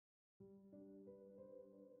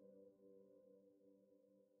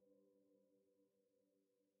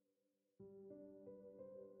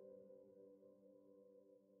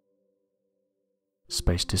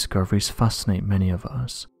Space discoveries fascinate many of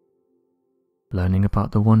us. Learning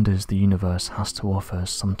about the wonders the universe has to offer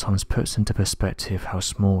sometimes puts into perspective how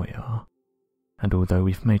small we are, and although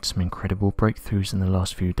we've made some incredible breakthroughs in the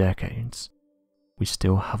last few decades, we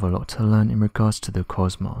still have a lot to learn in regards to the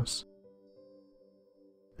cosmos.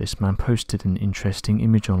 This man posted an interesting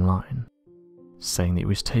image online, saying that he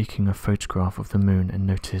was taking a photograph of the moon and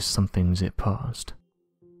noticed something zip past.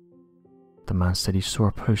 The man said he saw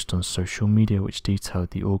a post on social media which detailed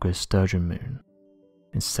the August Sturgeon moon,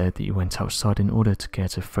 and said that he went outside in order to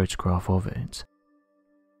get a photograph of it.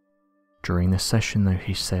 During the session though,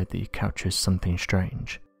 he said that he captured something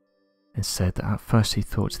strange, and said that at first he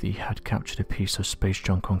thought that he had captured a piece of space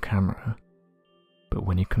junk on camera, but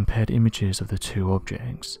when he compared images of the two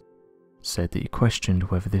objects, said that he questioned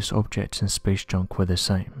whether this object and space junk were the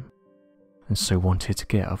same, and so wanted to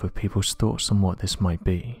get other people's thoughts on what this might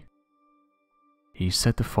be. He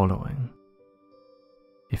said the following: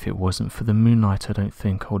 "If it wasn't for the moonlight, I don't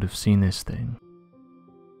think I would have seen this thing.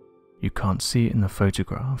 You can't see it in the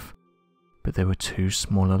photograph, but there were two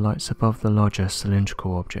smaller lights above the larger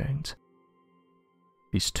cylindrical object.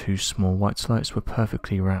 These two small white lights were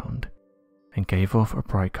perfectly round and gave off a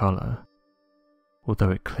bright colour,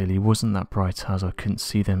 although it clearly wasn't that bright as I couldn't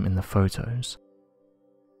see them in the photos.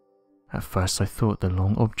 At first I thought the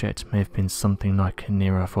long object may have been something like a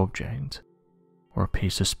near-Earth object, or a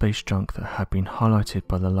piece of space junk that had been highlighted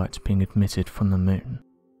by the light being emitted from the moon,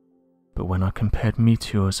 but when I compared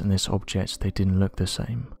meteors and this object they didn't look the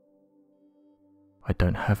same. I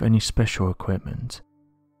don't have any special equipment,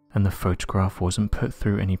 and the photograph wasn't put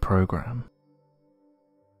through any program.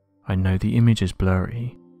 I know the image is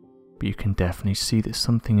blurry, but you can definitely see that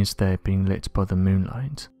something is there being lit by the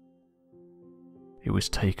moonlight. It was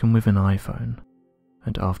taken with an iPhone,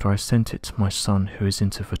 and after I sent it to my son who is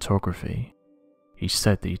into photography, he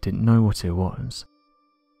said that he didn't know what it was.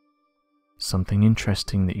 Something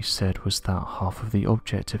interesting that he said was that half of the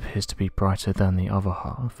object appears to be brighter than the other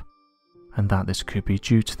half, and that this could be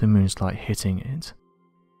due to the moon's light hitting it,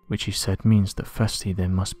 which he said means that firstly there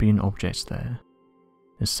must be an object there,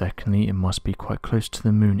 and secondly it must be quite close to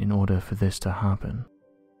the moon in order for this to happen.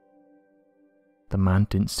 The man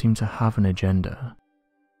didn't seem to have an agenda,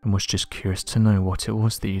 and was just curious to know what it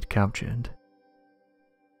was that he'd captured.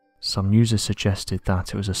 Some users suggested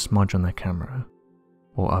that it was a smudge on their camera,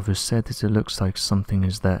 while others said that it looks like something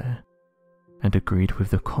is there, and agreed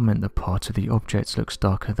with the comment that part of the object looks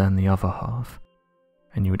darker than the other half,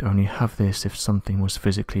 and you would only have this if something was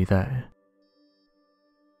physically there.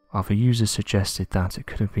 Other users suggested that it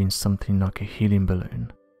could have been something like a helium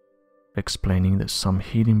balloon, explaining that some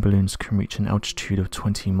helium balloons can reach an altitude of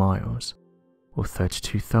 20 miles, or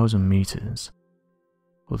 32,000 meters,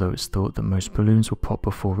 although it's thought that most balloons will pop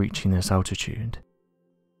before reaching this altitude.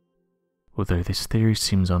 Although this theory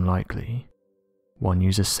seems unlikely, one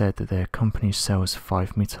user said that their company sells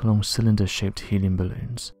 5-meter-long cylinder-shaped helium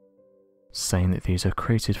balloons, saying that these are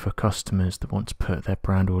created for customers that want to put their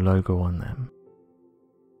brand or logo on them.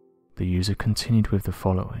 The user continued with the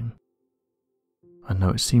following: "I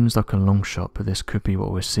know it seems like a long shot, but this could be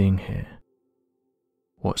what we're seeing here.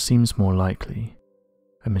 What seems more likely,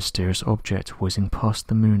 a mysterious object whizzing past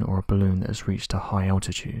the moon or a balloon that has reached a high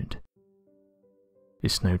altitude.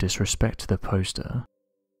 It's no disrespect to the poster,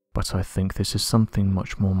 but I think this is something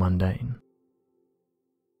much more mundane."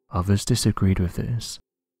 Others disagreed with this,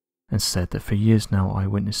 and said that for years now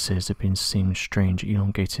eyewitnesses have been seeing strange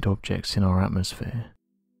elongated objects in our atmosphere.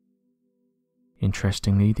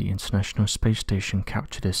 Interestingly, the International Space Station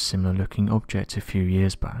captured a similar looking object a few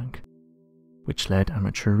years back, which led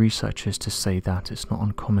amateur researchers to say that it's not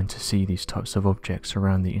uncommon to see these types of objects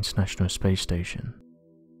around the International Space Station,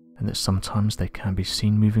 and that sometimes they can be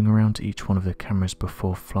seen moving around each one of the cameras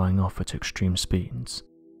before flying off at extreme speeds.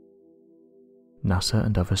 NASA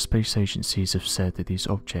and other space agencies have said that these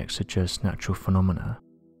objects are just natural phenomena,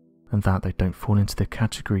 and that they don't fall into the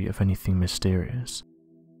category of anything mysterious,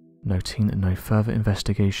 noting that no further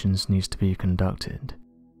investigations needs to be conducted,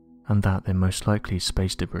 and that they're most likely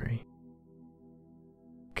space debris.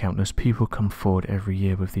 Countless people come forward every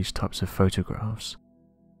year with these types of photographs,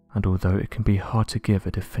 and although it can be hard to give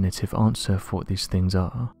a definitive answer for what these things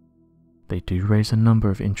are, they do raise a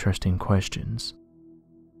number of interesting questions.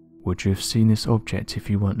 Would you have seen this object if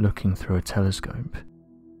you weren't looking through a telescope?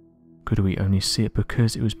 Could we only see it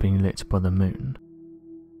because it was being lit by the moon?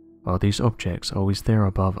 Are these objects always there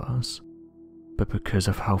above us, but because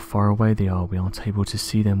of how far away they are we aren't able to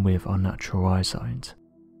see them with our natural eyesight?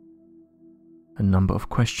 A number of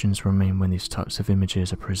questions remain when these types of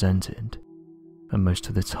images are presented, and most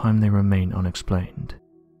of the time they remain unexplained.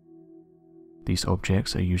 These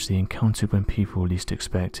objects are usually encountered when people least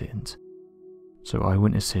expect it, so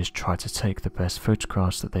eyewitnesses try to take the best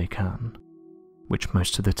photographs that they can, which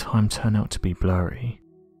most of the time turn out to be blurry.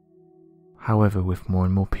 However, with more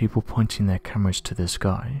and more people pointing their cameras to the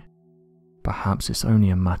sky, perhaps it's only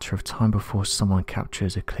a matter of time before someone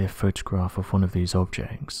captures a clear photograph of one of these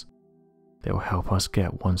objects that will help us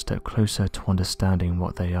get one step closer to understanding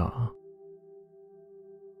what they are.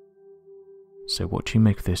 So what do you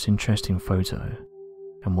make of this interesting photo,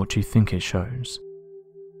 and what do you think it shows?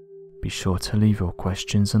 Be sure to leave your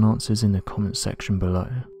questions and answers in the comment section below,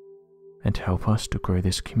 and help us to grow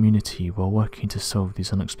this community while working to solve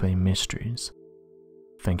these unexplained mysteries.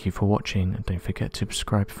 Thank you for watching, and don't forget to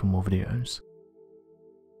subscribe for more videos.